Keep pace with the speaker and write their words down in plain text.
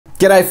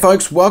G'day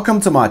folks, welcome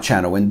to my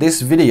channel. In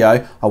this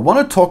video, I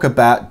want to talk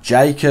about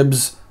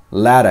Jacob's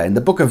ladder. In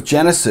the book of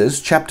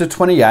Genesis, chapter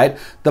 28,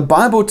 the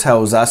Bible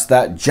tells us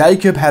that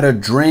Jacob had a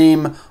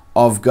dream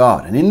of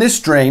God. And in this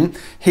dream,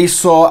 he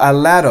saw a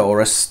ladder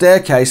or a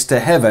staircase to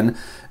heaven,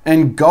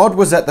 and God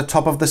was at the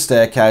top of the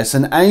staircase,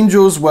 and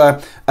angels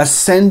were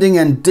ascending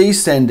and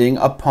descending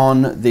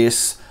upon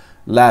this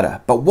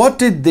ladder. But what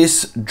did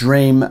this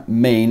dream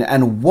mean,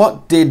 and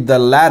what did the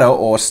ladder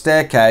or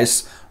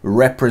staircase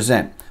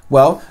represent?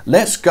 Well,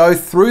 let's go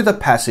through the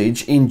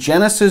passage in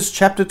Genesis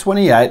chapter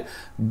 28,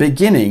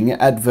 beginning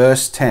at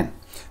verse 10.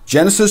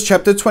 Genesis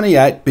chapter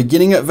 28,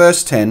 beginning at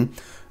verse 10.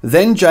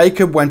 Then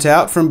Jacob went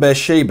out from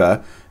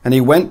Beersheba, and he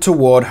went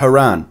toward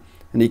Haran.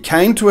 And he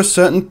came to a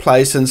certain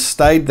place and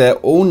stayed there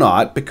all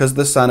night because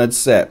the sun had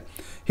set.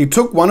 He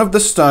took one of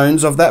the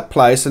stones of that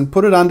place and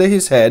put it under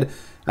his head,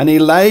 and he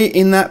lay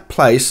in that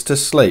place to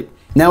sleep.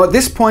 Now at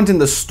this point in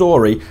the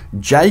story,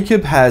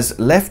 Jacob has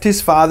left his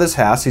father's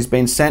house. He's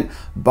been sent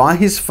by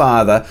his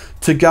father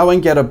to go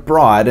and get a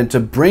bride and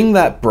to bring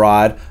that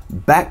bride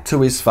back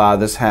to his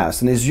father's house.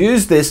 And he's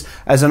used this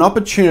as an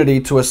opportunity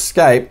to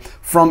escape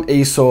from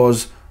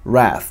Esau's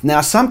wrath.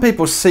 Now some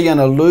people see an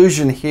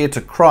allusion here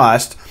to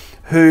Christ,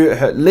 who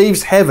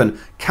leaves heaven,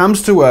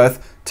 comes to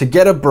earth to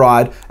get a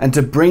bride and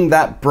to bring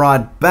that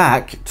bride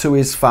back to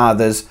his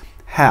father's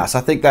house.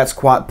 I think that's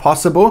quite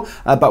possible,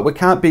 but we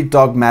can't be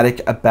dogmatic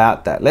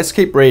about that. Let's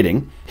keep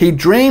reading. He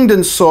dreamed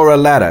and saw a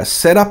ladder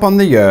set up on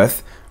the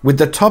earth with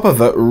the top of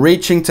it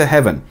reaching to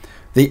heaven.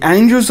 The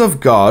angels of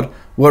God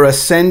were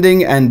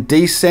ascending and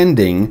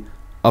descending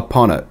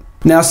upon it.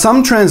 Now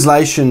some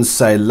translations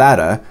say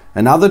ladder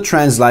and other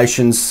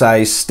translations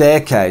say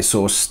staircase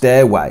or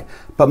stairway.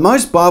 But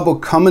most Bible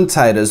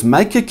commentators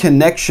make a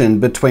connection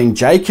between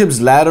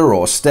Jacob's ladder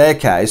or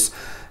staircase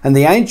and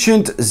the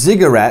ancient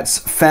ziggurats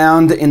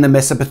found in the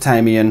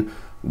Mesopotamian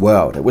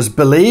world. It was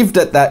believed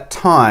at that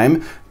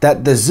time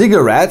that the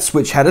ziggurats,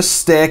 which had a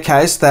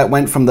staircase that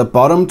went from the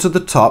bottom to the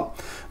top,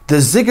 the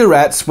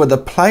ziggurats were the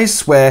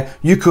place where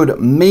you could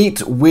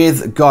meet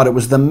with God. It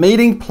was the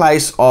meeting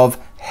place of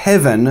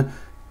heaven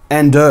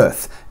and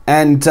earth.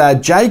 And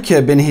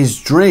Jacob, in his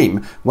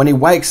dream, when he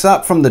wakes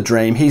up from the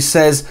dream, he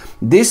says,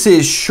 this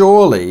is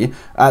surely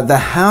the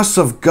house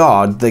of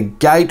God, the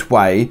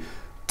gateway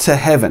to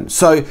heaven.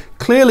 So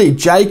clearly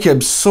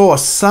Jacob saw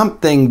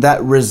something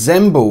that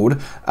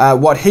resembled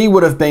what he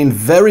would have been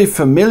very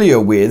familiar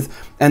with,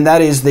 and that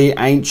is the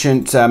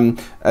ancient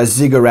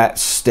ziggurat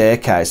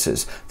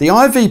staircases. The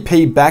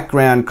IVP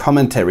background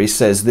commentary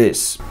says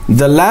this: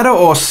 the ladder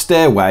or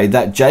stairway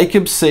that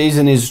Jacob sees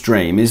in his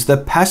dream is the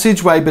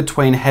passageway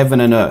between heaven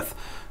and earth.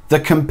 The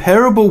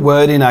comparable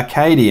word in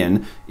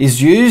Akkadian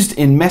is used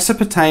in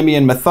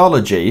Mesopotamian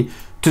mythology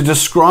to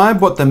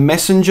describe what the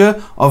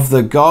messenger of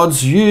the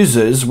gods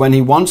uses when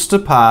he wants to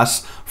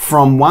pass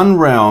from one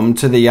realm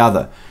to the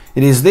other.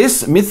 It is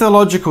this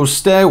mythological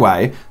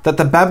stairway that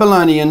the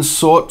Babylonians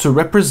sought to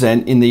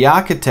represent in the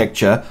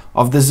architecture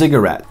of the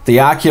ziggurat.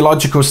 The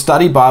Archaeological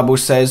Study Bible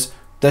says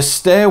the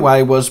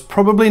stairway was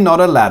probably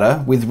not a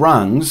ladder with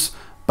rungs,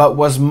 but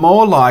was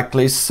more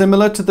likely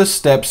similar to the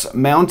steps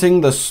mounting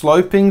the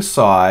sloping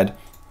side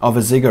of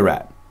a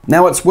ziggurat.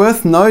 Now it's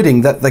worth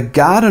noting that the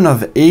Garden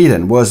of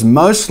Eden was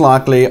most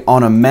likely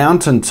on a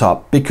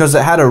mountaintop because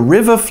it had a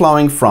river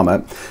flowing from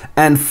it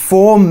and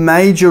four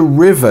major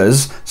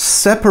rivers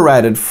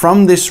separated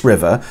from this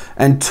river,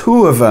 and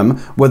two of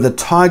them were the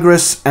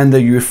Tigris and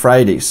the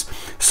Euphrates.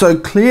 So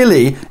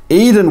clearly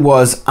Eden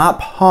was up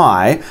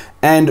high,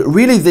 and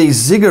really these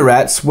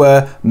ziggurats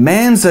were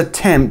man's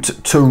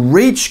attempt to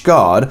reach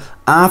God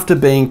after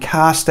being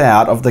cast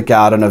out of the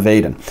Garden of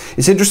Eden.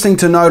 It's interesting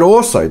to note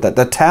also that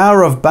the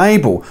Tower of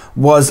Babel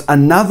was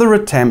another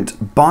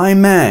attempt by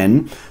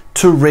man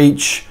to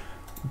reach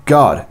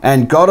God.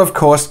 And God, of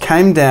course,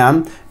 came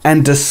down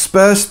and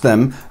dispersed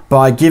them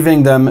by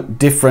giving them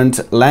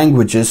different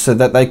languages so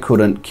that they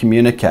couldn't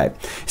communicate.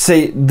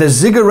 See, the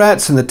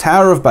ziggurats and the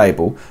Tower of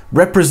Babel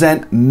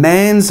represent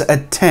man's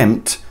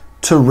attempt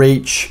to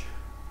reach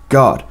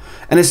God.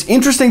 And it's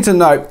interesting to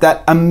note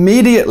that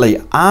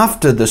immediately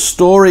after the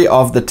story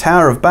of the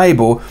Tower of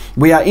Babel,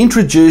 we are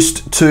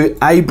introduced to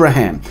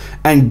Abraham,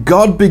 and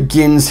God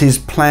begins his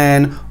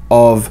plan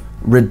of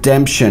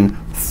redemption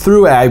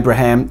through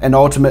Abraham and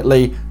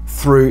ultimately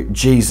through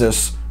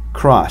Jesus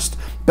Christ.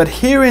 But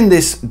here in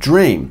this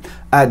dream,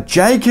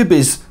 Jacob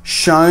is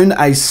shown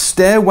a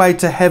stairway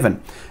to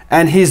heaven,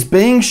 and he's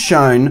being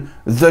shown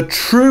the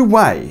true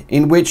way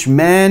in which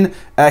man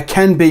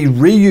can be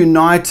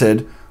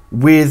reunited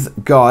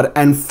with God,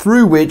 and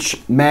through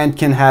which man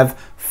can have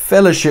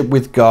fellowship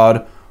with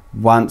God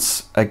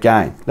once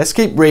again. Let's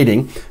keep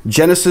reading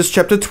Genesis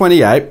chapter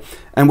 28,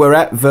 and we're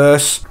at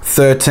verse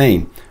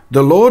 13.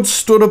 The Lord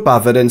stood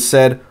above it and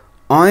said,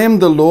 I am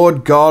the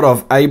Lord God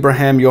of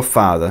Abraham your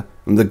father,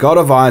 and the God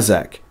of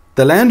Isaac.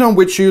 The land on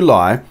which you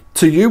lie,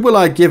 to you will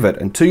I give it,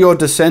 and to your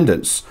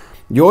descendants.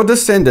 Your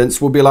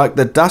descendants will be like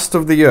the dust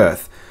of the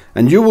earth,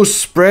 and you will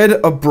spread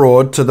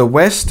abroad to the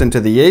west and to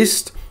the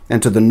east,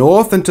 and to the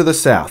north and to the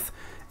south.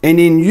 And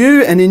in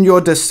you and in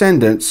your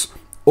descendants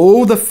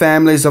all the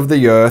families of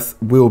the earth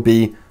will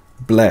be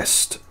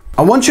blessed.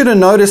 I want you to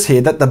notice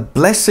here that the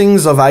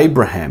blessings of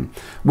Abraham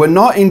were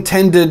not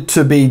intended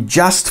to be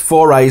just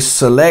for a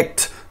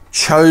select,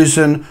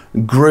 chosen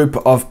group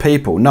of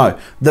people. No,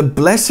 the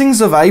blessings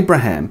of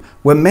Abraham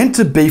were meant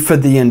to be for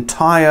the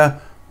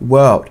entire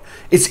world.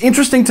 It's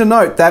interesting to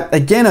note that,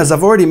 again, as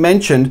I've already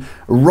mentioned,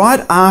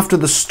 right after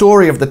the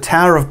story of the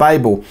Tower of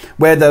Babel,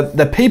 where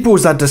the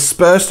peoples are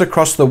dispersed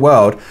across the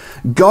world,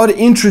 God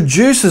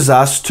introduces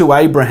us to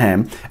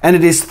Abraham, and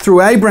it is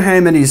through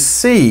Abraham and his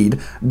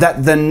seed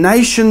that the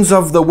nations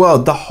of the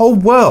world, the whole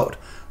world,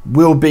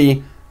 will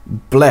be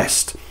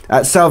blessed.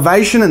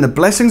 Salvation and the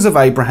blessings of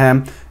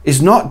Abraham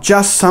is not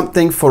just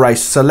something for a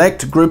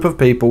select group of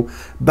people,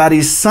 but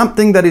is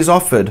something that is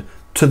offered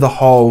to the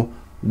whole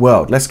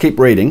world. Let's keep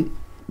reading.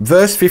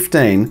 Verse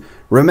 15,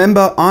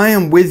 remember, I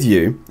am with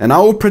you, and I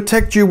will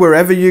protect you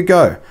wherever you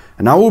go,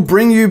 and I will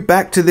bring you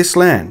back to this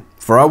land,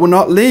 for I will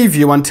not leave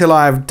you until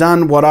I have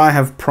done what I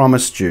have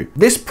promised you.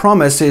 This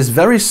promise is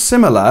very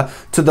similar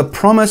to the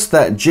promise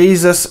that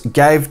Jesus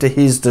gave to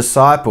his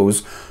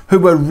disciples, who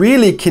were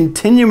really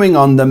continuing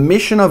on the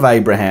mission of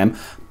Abraham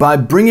by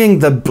bringing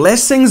the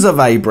blessings of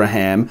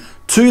Abraham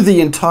to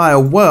the entire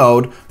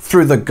world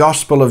through the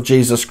gospel of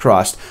Jesus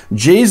Christ.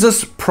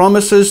 Jesus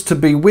promises to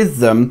be with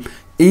them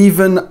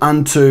even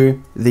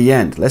unto the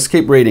end. Let's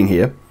keep reading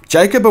here.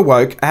 Jacob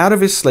awoke out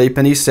of his sleep,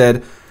 and he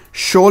said,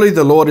 surely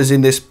the Lord is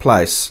in this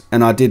place,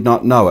 and I did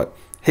not know it.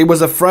 He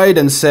was afraid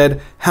and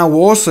said, how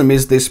awesome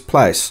is this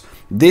place!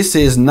 This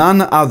is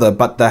none other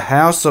but the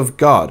house of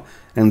God,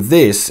 and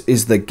this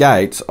is the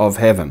gate of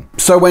heaven.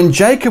 So when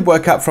Jacob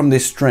woke up from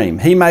this dream,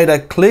 he made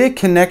a clear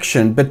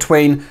connection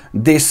between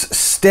this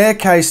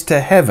staircase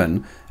to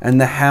heaven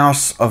and the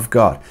house of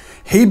God.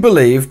 He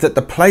believed that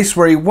the place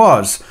where he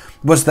was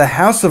the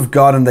house of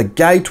God and the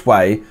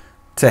gateway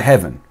to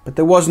heaven. But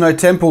there was no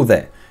temple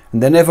there,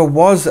 and there never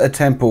was a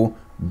temple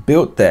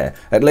built there,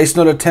 at least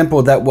not a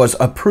temple that was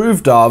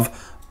approved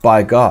of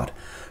by God.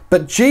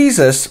 But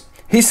Jesus,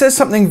 he says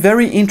something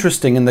very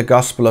interesting in the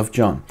Gospel of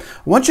John.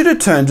 I want you to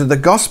turn to the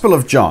Gospel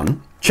of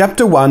John,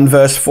 chapter 1,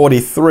 verse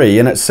 43,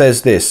 and it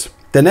says this.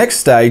 The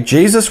next day,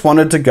 Jesus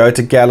wanted to go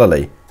to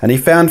Galilee, and he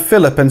found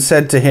Philip and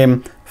said to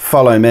him,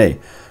 follow me.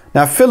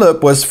 Now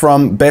Philip was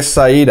from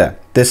Bethsaida,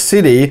 the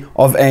city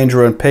of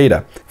Andrew and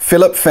Peter.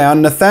 Philip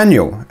found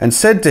Nathanael and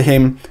said to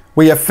him,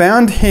 we have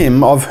found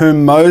him of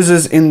whom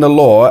Moses in the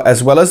law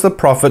as well as the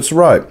prophets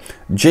wrote,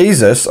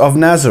 Jesus of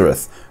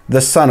Nazareth,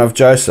 the son of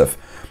Joseph.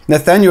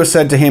 Nathanael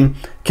said to him,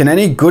 can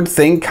any good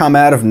thing come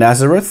out of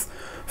Nazareth?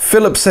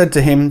 Philip said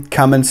to him,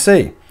 come and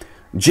see.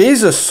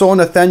 Jesus saw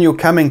Nathanael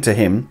coming to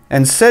him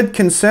and said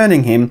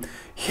concerning him,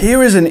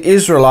 here is an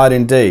Israelite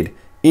indeed,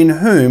 in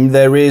whom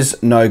there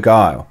is no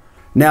guile.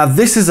 Now,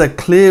 this is a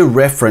clear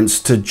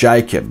reference to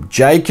Jacob.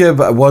 Jacob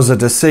was a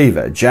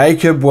deceiver.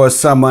 Jacob was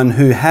someone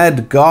who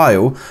had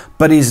guile,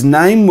 but his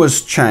name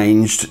was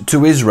changed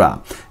to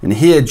Israel. And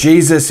here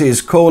Jesus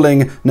is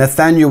calling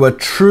Nathanael a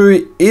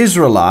true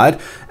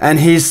Israelite, and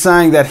he's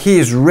saying that he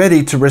is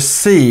ready to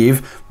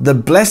receive the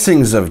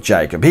blessings of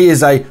Jacob. He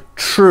is a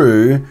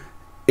true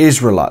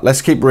Israelite.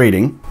 Let's keep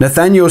reading.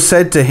 Nathanael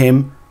said to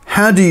him,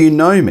 how do you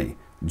know me?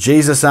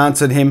 Jesus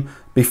answered him,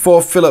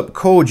 before Philip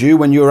called you,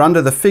 when you were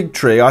under the fig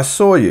tree, I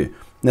saw you.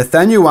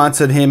 Nathanael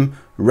answered him,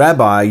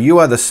 Rabbi, you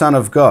are the Son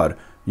of God.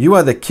 You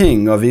are the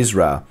King of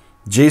Israel.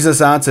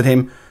 Jesus answered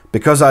him,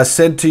 because I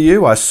said to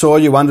you, I saw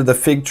you under the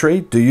fig tree,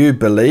 do you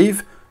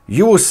believe?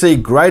 You will see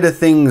greater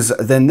things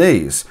than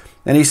these.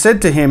 And he said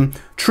to him,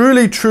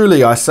 truly,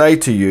 truly, I say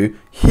to you,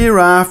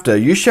 hereafter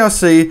you shall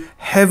see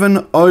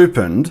heaven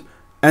opened,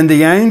 and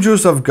the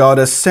angels of God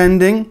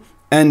ascending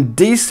and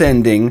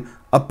descending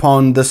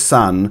upon the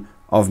Son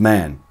of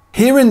Man.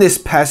 Here in this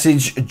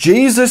passage,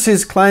 Jesus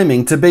is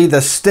claiming to be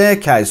the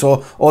staircase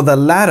or the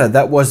ladder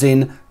that was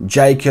in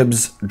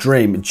Jacob's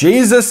dream.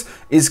 Jesus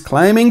is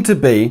claiming to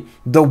be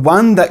the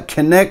one that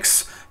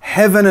connects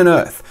heaven and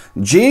earth.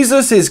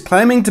 Jesus is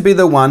claiming to be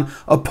the one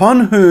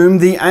upon whom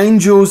the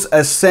angels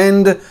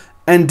ascend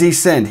and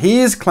descend. He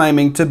is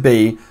claiming to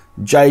be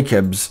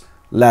Jacob's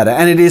ladder.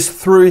 And it is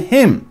through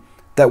him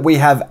that we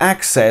have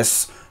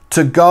access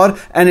to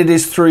God, and it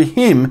is through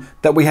him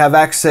that we have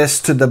access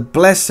to the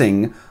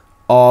blessing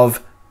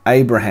of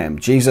Abraham.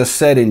 Jesus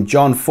said in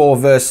John 4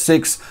 verse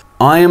 6,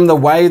 I am the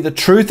way, the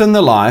truth, and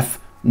the life.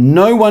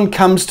 No one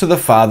comes to the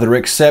Father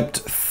except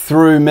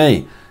through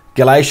me.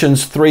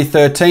 Galatians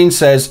 3:13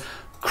 says,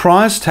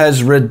 Christ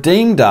has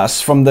redeemed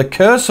us from the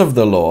curse of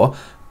the law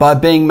by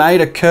being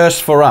made a curse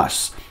for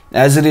us.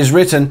 As it is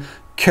written,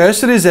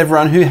 cursed is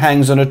everyone who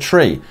hangs on a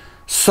tree,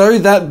 so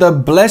that the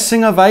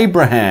blessing of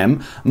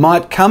Abraham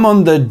might come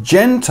on the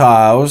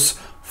Gentiles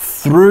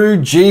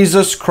through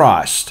Jesus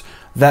Christ,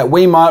 that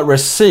we might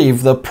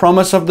receive the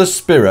promise of the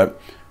Spirit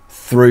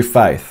through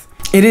faith.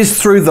 It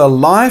is through the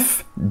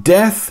life,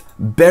 death,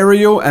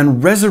 burial,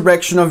 and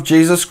resurrection of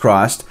Jesus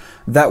Christ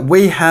that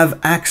we have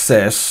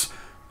access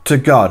to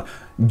God.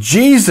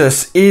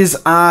 Jesus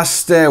is our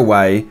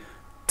stairway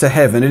to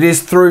heaven. It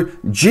is through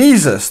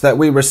Jesus that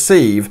we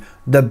receive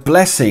the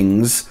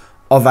blessings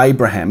of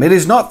Abraham. It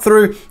is not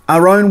through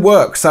our own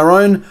works, our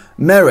own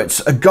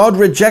merits. God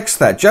rejects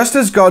that. Just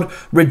as God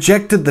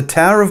rejected the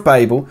Tower of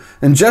Babel,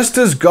 and just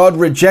as God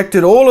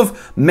rejected all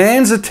of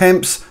man's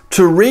attempts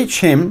to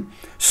reach him,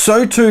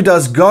 so too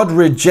does God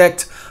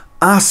reject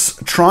us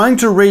trying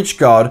to reach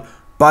God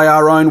by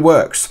our own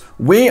works.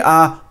 We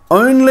are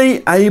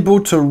only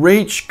able to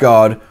reach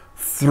God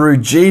through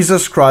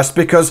Jesus Christ,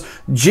 because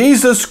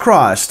Jesus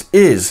Christ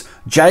is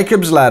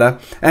Jacob's ladder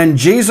and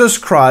Jesus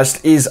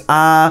Christ is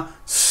our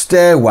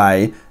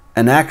stairway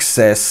and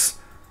access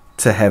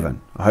to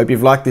heaven. I hope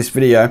you've liked this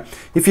video.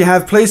 If you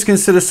have, please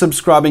consider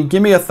subscribing,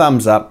 give me a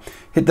thumbs up,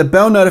 hit the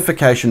bell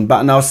notification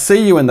button. I'll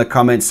see you in the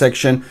comment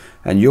section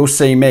and you'll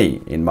see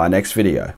me in my next video.